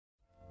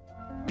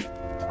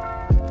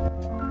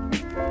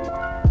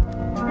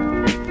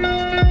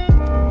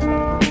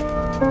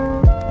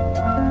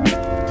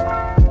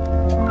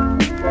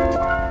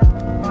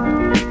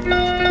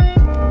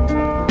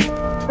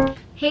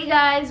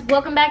guys,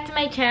 welcome back to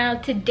my channel.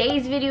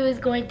 Today's video is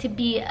going to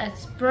be a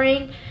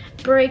spring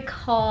break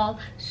haul.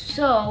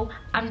 So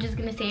I'm just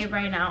gonna say it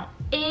right now,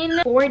 in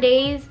 4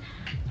 days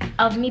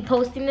of me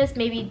posting this,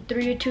 maybe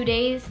 3 or 2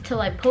 days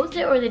till I post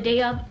it, or the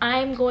day of,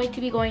 I'm going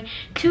to be going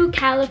to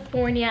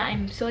California.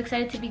 I'm so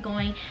excited to be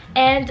going,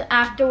 and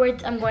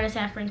afterwards I'm going to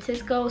San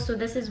Francisco. So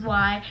this is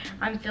why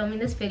I'm filming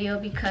this video,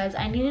 because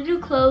I needed new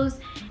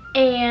clothes,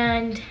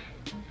 and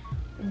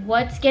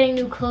what's getting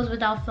new clothes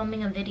without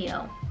filming a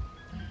video?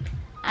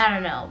 I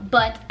don't know,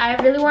 but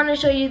I really want to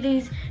show you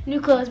these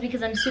new clothes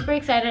because I'm super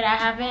excited.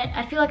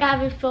 I feel like I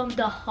haven't filmed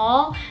a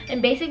haul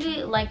in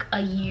basically like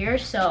a year,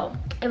 so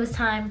it was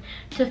time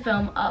to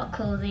film a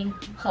clothing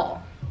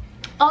haul.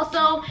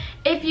 Also,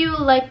 if you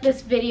like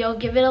this video,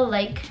 give it a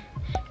like,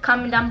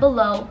 comment down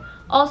below.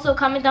 Also,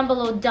 comment down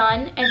below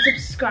done and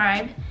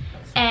subscribe,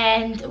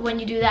 and when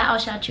you do that, I'll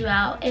shout you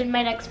out in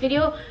my next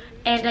video,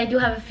 and I do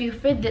have a few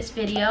for this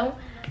video.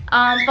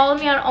 Follow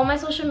me on all my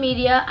social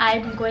media.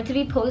 I'm going to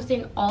be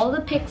posting all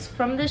the pics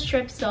from this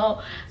trip,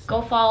 so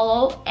go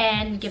follow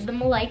and give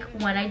them a like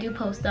when I do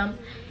post them.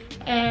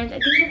 And I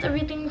think that's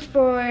everything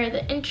for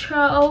the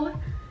intro.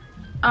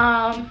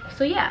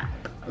 So yeah,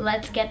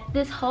 let's get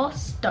this haul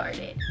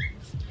started.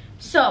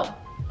 So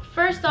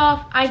first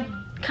off, I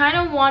kind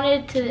of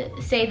wanted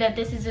to say that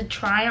this is a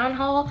try-on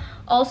haul.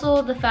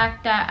 Also, the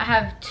fact that I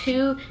have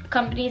 2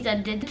 companies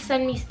that did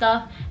send me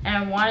stuff, and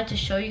I wanted to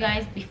show you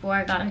guys before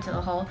I got into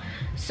the haul.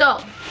 So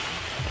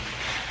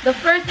the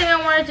first thing I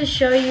wanted to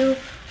show you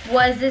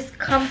was this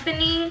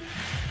company.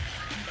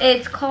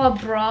 It's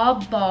called Bra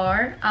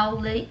Bar.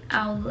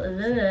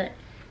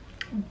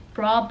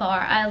 Bra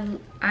Bar.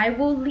 I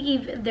will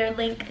leave their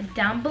link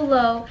down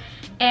below,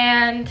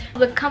 and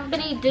the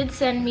company did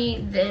send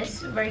me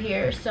this right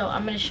here, so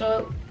I'm gonna show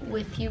it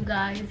with you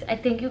guys. I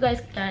think you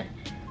guys got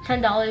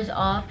 $10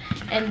 off,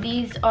 and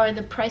these are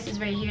the prices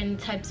right here and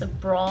the types of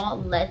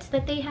bralettes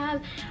that they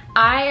have.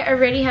 I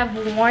already have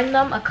worn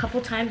them a couple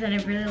times and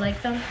I really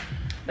like them,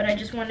 but I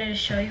just wanted to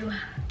show you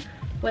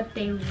what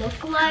they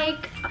look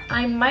like.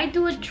 I might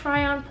do a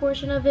try-on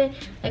portion of it.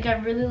 Like, I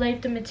really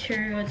like the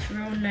material, it's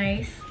real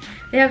nice.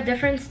 They have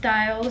different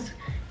styles.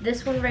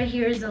 This one right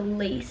here is a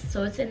lace,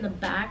 so it's in the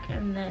back,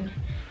 and then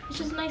it's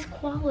just nice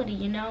quality,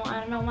 you know. I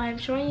don't know why I'm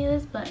showing you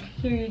this, but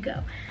here you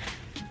go.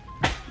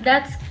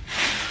 That's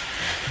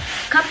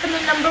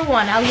company number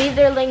 1. I'll leave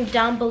their link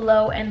down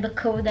below and the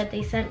code that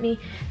they sent me.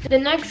 The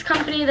next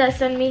company that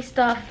sent me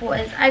stuff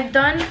was, I've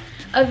done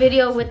a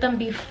video with them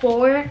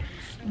before,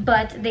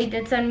 but they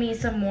did send me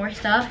some more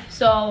stuff.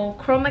 So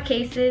Chroma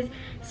Cases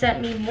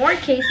sent me more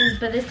cases,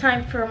 but this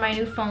time for my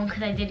new phone,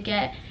 because I did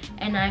get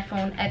an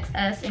iPhone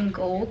XS in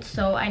gold,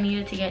 so I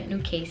needed to get new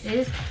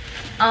cases.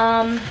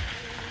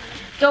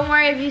 Don't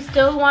worry, if you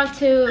still want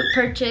to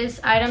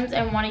purchase items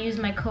and want to use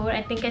my code,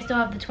 I think I still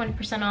have the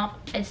 20% off.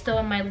 It's still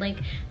in my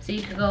link, so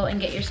you can go and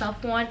get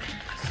yourself one.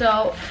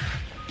 So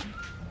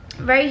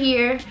right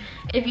here,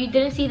 if you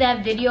didn't see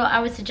that video, I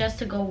would suggest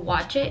to go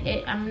watch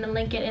it. I'm gonna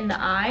link it in the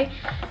eye,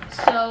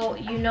 so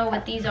you know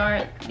what these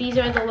are. These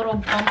are the little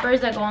bumpers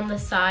that go on the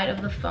side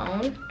of the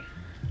phone.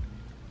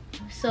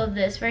 So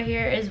this right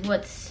here is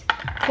what's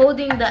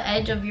holding the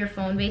edge of your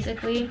phone,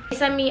 basically. They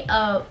sent me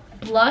a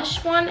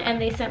blush one and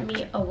they sent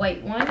me a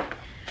white one.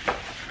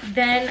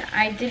 Then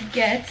I did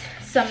get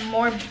some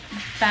more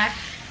back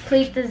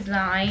plate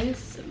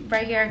designs.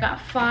 Right here I got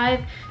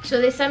 5.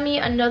 So they sent me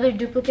another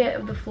duplicate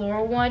of the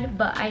floral one,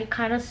 but I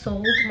kind of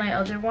sold my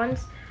other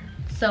ones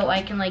so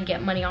I can like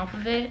get money off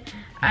of it.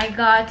 I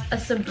got a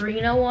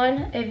Sabrina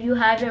one. If you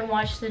haven't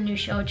watched the new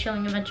show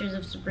Chilling Adventures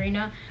of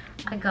Sabrina,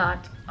 I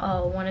got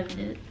one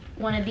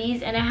of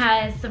these, and it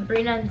has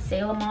Sabrina and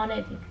Salem on it,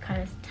 if you can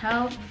kind of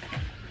tell.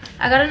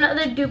 I got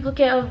another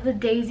duplicate of the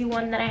Daisy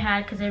one that I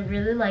had because I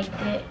really liked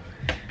it.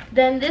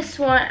 Then this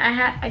one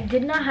I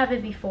did not have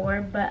it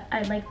before, but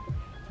I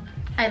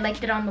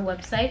liked it on the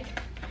website.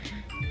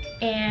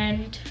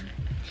 And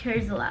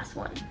here's the last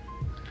one.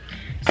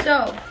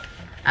 So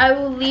I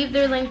will leave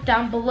their link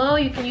down below.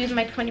 You can use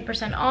my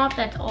 20% off.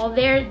 That's all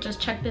there.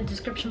 Just check the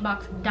description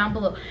box down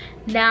below.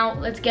 Now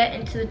let's get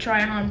into the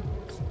try-on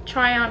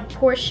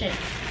portion.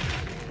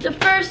 The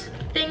first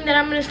thing that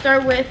I'm gonna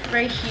start with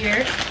right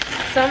here,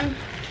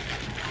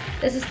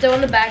 this is still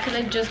in the back because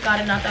I just got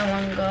it not that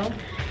long ago,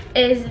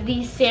 is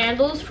these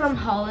sandals from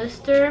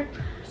Hollister.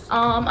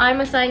 I'm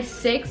a size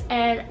 6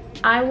 and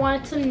I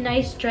want some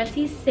nice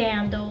dressy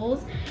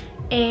sandals,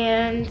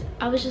 and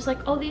I was just like,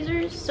 oh, these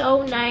are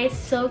so nice,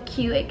 so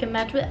cute. It can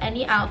match with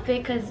any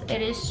outfit because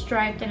it is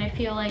striped, and I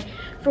feel like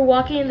for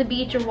walking in the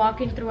beach or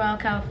walking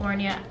throughout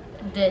California,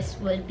 this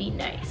would be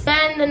nice.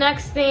 Then the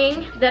next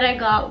thing that I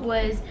got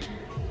was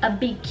a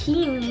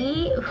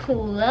bikini.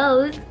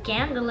 Whoa,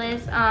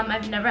 scandalous.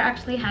 I've never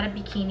actually had a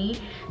bikini,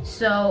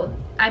 so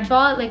I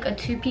bought like a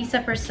 2-piece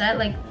separate set.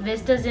 Like,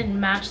 this doesn't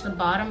match the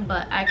bottom,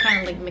 but I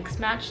kind of like mix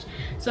matched.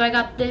 So I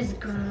got this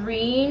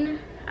green,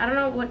 I don't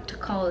know what to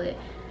call it.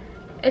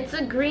 It's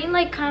a green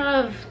like kind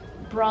of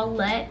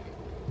bralette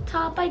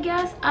top, I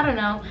guess. I don't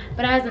know,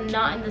 but it has a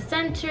knot in the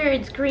center.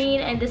 It's green,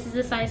 and this is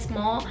a size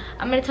small.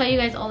 I'm gonna tell you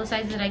guys all the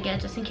sizes that I get,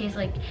 just in case,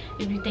 like,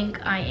 if you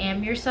think I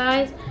am your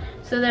size.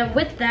 So then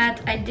with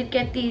that, I did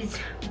get these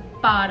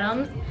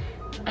bottoms.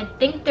 I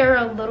think they're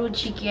a little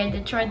cheeky. I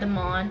did try them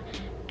on,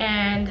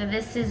 and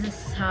this is a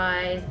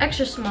size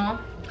extra small.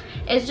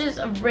 It's just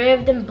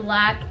ribbed in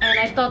black, and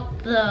I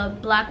thought the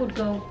black would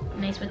go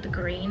nice with the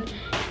green.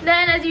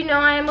 Then, as you know,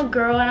 I am a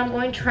girl and I'm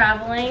going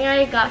traveling.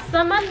 I got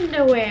some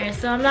underwear,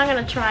 so I'm not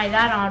gonna try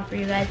that on for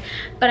you guys,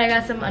 but I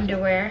got some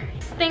underwear.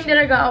 This thing that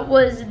I got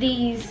was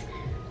these,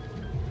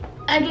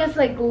 I guess,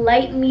 like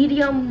light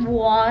medium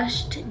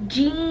washed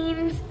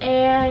jeans,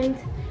 and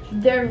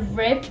they're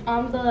ripped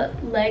on the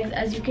legs,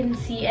 as you can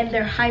see, and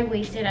they're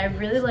high-waisted. I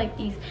really like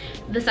these.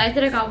 The size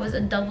that I got was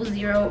a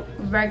 00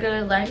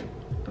 regular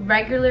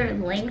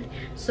length,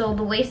 so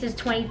the waist is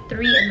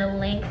 23 and the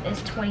length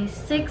is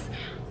 26.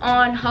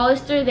 On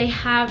Hollister, they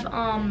have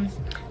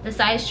the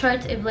size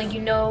charts. If, like,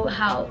 you know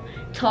how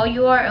tall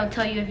you are, it'll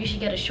tell you if you should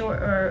get a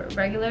short or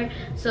regular.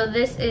 So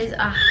this is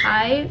a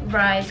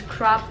high-rise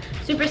crop,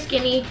 super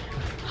skinny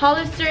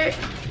Hollister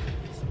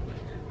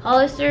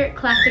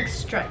classic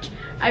stretch.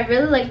 I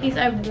really like these.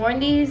 I've worn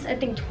these I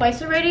think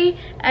twice already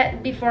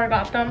before I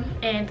got them,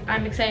 and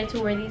I'm excited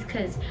to wear these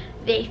because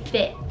they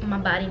fit my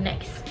body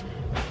nice.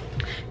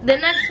 The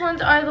next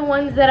ones are the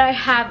ones that I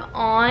have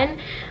on.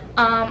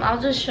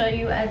 I'll just show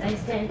you as I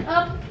stand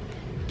up.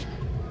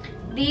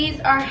 These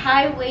are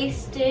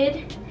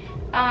high-waisted,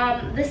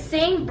 the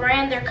same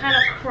brand. They're kind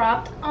of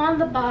cropped on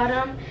the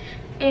bottom,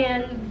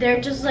 and they're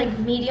just like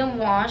medium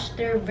wash.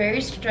 They're very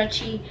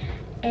stretchy,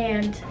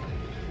 and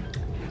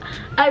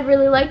I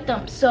really like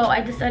them, so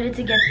I decided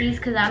to get these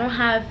because I don't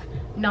have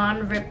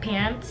non-rip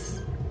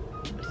pants,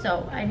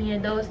 so I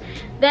needed those.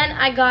 Then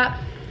I got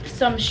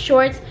some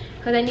shorts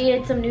because I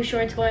needed some new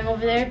shorts going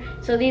over there.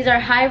 So these are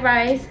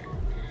high-rise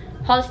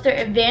Hollister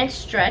advanced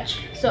stretch.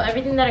 So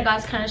everything that I got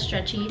is kind of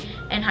stretchy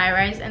and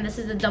high-rise, and this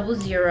is a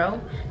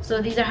 00.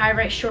 So these are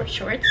high-rise short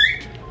shorts,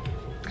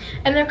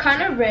 and they're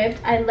kind of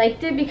ribbed. I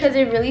liked it because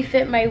it really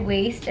fit my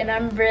waist, and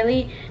I'm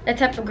really that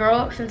type of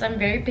girl. Since I'm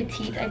very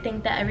petite, I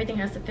think that everything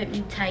has to fit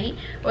me tight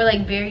or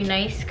like very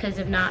nice, because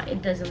if not,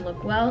 it doesn't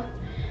look well.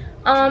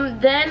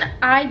 Then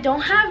I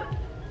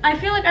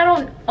feel like I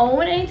don't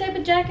own any type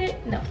of jacket.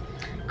 No,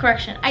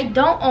 correction, I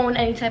don't own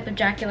any type of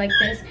jacket like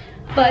this,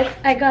 but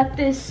I got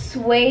this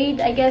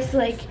suede, I guess,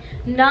 like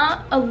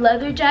not a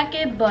leather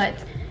jacket, but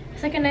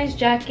it's like a nice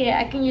jacket.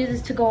 I can use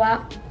this to go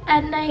out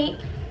at night,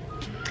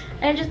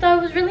 and I just thought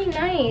it was really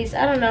nice.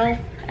 I don't know,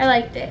 I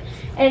liked it,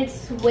 and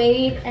it's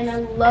suede, and I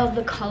love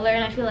the color,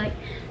 and I feel like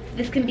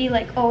this can be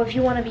like, oh, if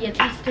you want to be an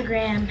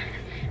Instagram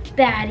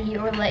baddie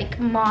or like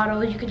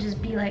model, you could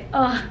just be like,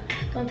 oh,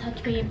 don't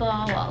touch me,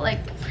 blah blah. Like,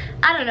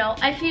 I don't know,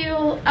 I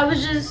feel I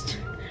was just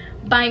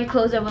buying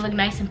clothes that would look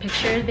nice in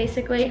pictures,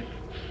 basically.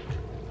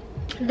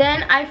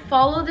 Then I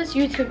follow this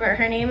YouTuber.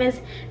 Her name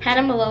is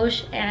Hannah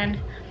Malosh, and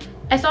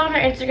I saw on her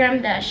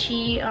Instagram that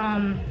she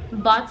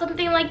bought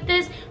something like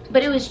this,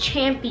 but it was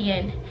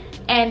Champion,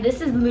 and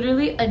this is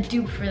literally a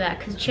dupe for that,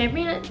 because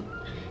Champion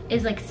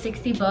is like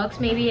 60 bucks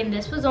maybe, and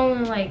this was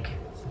only like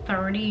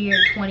 30 or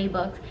 20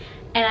 bucks,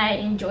 and I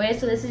enjoy it.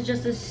 So this is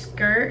just a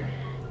skirt,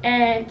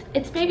 and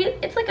it's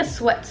like a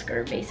sweat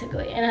skirt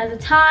basically, and it has a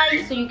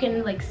tie so you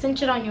can like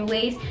cinch it on your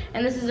waist,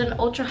 and this is an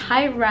ultra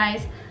high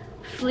rise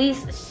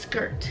fleece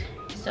skirt.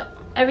 So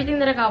everything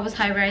that I got was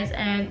high rise,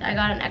 and I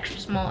got an extra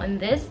small in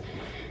this.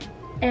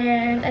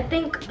 And I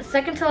think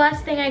second to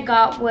last thing I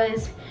got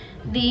was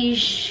these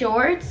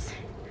shorts.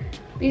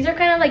 These are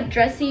kind of like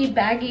dressy,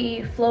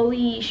 baggy,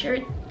 flowy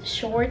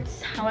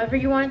shorts, however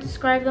you want to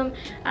describe them.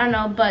 I don't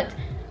know, but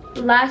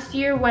last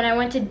year when I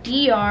went to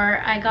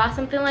DR, I got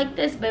something like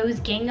this, but it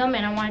was gingham,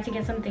 and I wanted to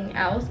get something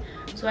else,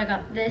 so I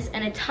got this,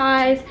 and it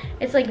ties.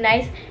 It's like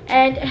nice,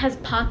 and it has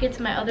pockets.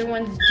 My other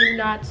ones do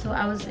not, so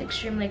I was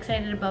extremely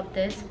excited about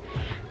this.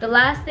 The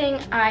last thing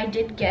I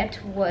did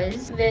get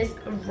was this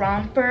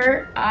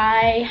romper.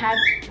 I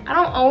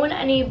don't own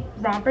any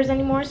rompers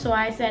anymore, so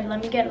I said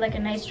let me get like a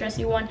nice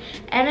dressy one,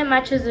 and it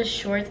matches the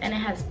shorts, and it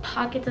has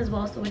pockets as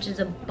well, so which is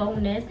a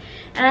bonus.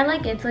 And I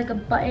like it. It's like a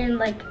button,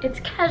 like it's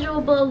casual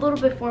but a little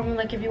bit formal.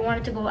 Like if you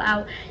wanted to go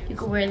out, you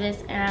could wear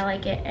this, and I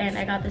like it. And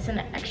I got this in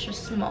an extra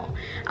small.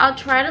 I'll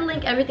try to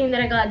link everything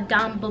that I got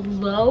down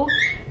below,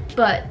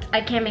 but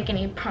I can't make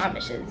any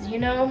promises, you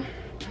know.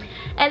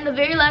 And the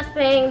very last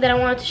thing that I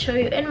wanted to show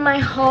you in my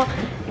haul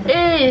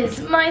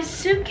is my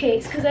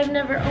suitcase, because I've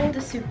never owned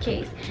a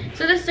suitcase.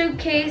 So the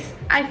suitcase,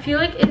 I feel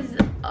like, is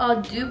a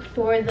dupe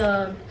for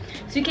the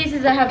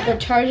suitcases that have the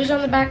chargers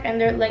on the back, and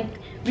they're like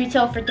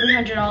retail for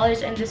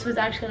 $300, and this was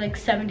actually like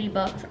 70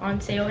 bucks on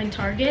sale in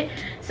Target.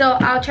 So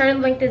I'll try to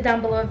link this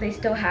down below if they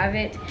still have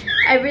it.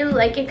 I really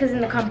like it because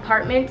in the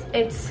compartment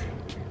it's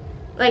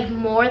like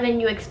more than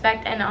you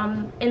expect,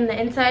 and in the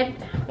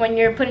inside when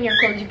you're putting your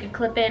clothes, you can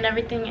clip it and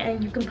everything,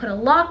 and you can put a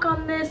lock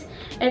on this,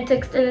 and to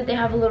extend it they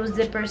have a little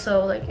zipper,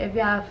 so like if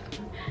you have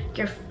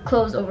your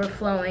clothes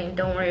overflowing,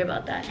 don't worry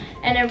about that.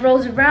 And it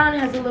rolls around, it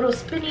has a little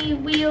spinny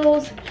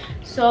wheels,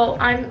 so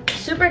I'm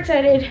super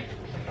excited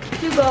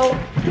to go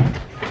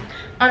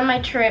on my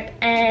trip,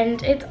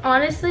 and it's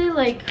honestly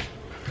like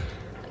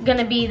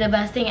gonna be the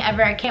best thing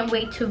ever. I can't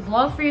wait to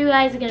vlog for you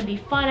guys. It's gonna be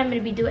fun. I'm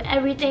gonna be doing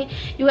everything.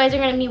 You guys are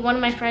gonna meet one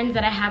of my friends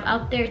that I have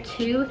out there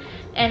too,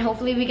 and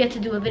hopefully we get to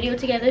do a video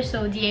together.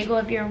 So Diego,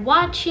 if you're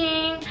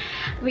watching,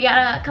 we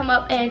gotta come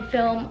up and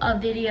film a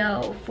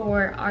video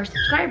for our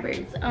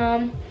subscribers.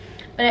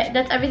 But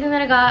that's everything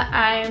that I got.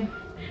 I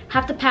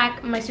have to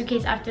pack my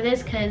suitcase after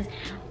this because,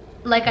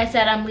 like I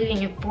said, I'm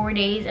leaving in 4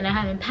 days and I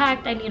haven't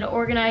packed. I need to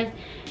organize,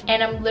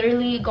 and I'm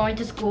literally going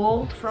to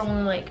school for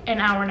only like an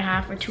hour and a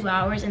half or 2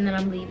 hours, and then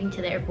I'm leaving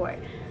to the airport,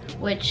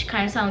 which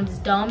kind of sounds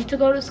dumb to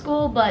go to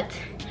school, but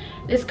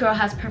this girl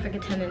has perfect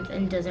attendance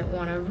and doesn't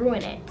want to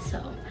ruin it.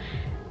 So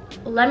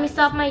let me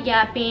stop my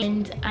yapping,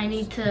 and I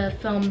need to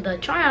film the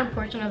try-on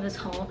portion of this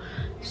haul.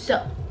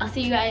 So I'll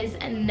see you guys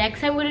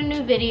next time with a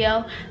new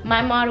video.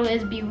 My motto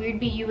is be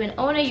weird, be you, and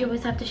own it. You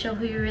always have to show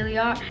who you really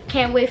are.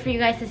 Can't wait for you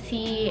guys to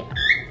see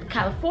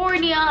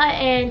California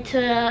and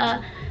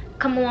to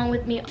come along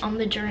with me on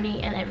the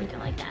journey and everything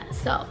like that.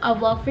 So I'll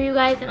vlog for you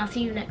guys, and I'll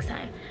see you next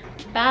time.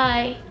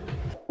 Bye.